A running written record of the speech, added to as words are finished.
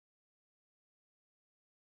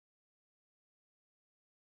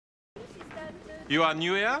You are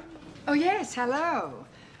new here? Oh, yes, hello.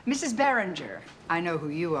 Mrs. Berenger. I know who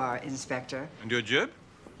you are, Inspector. And your job?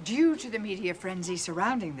 Due to the media frenzy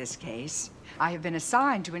surrounding this case, I have been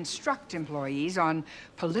assigned to instruct employees on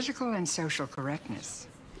political and social correctness.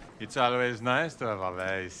 It's always nice to have a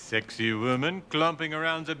very sexy woman clumping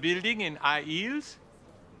around the building in high heels.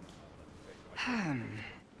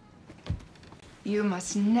 You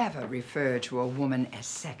must never refer to a woman as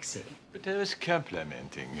sexy. But I was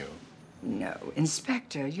complimenting you. No,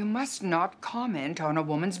 Inspector, you must not comment on a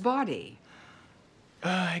woman's body. Oh,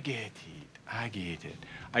 I get it. I get it.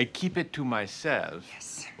 I keep it to myself.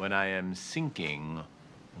 Yes. When I am thinking,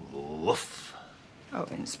 woof. Oh,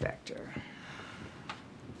 Inspector.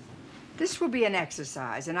 This will be an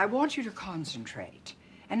exercise, and I want you to concentrate.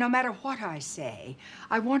 And no matter what I say,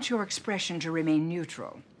 I want your expression to remain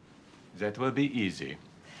neutral. That will be easy.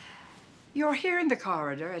 You're here in the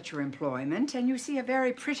corridor at your employment, and you see a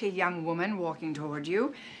very pretty young woman walking toward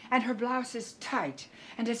you, and her blouse is tight,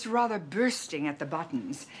 and it's rather bursting at the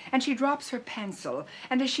buttons. And she drops her pencil,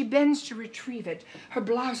 and as she bends to retrieve it, her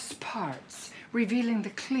blouse parts, revealing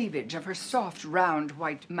the cleavage of her soft, round,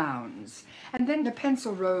 white mounds. And then the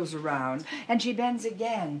pencil rolls around, and she bends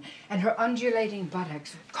again, and her undulating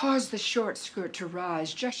buttocks cause the short skirt to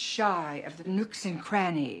rise just shy of the nooks and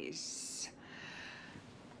crannies.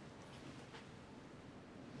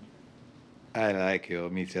 I like you,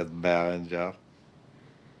 Mrs. Berenger.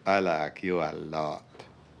 I like you a lot.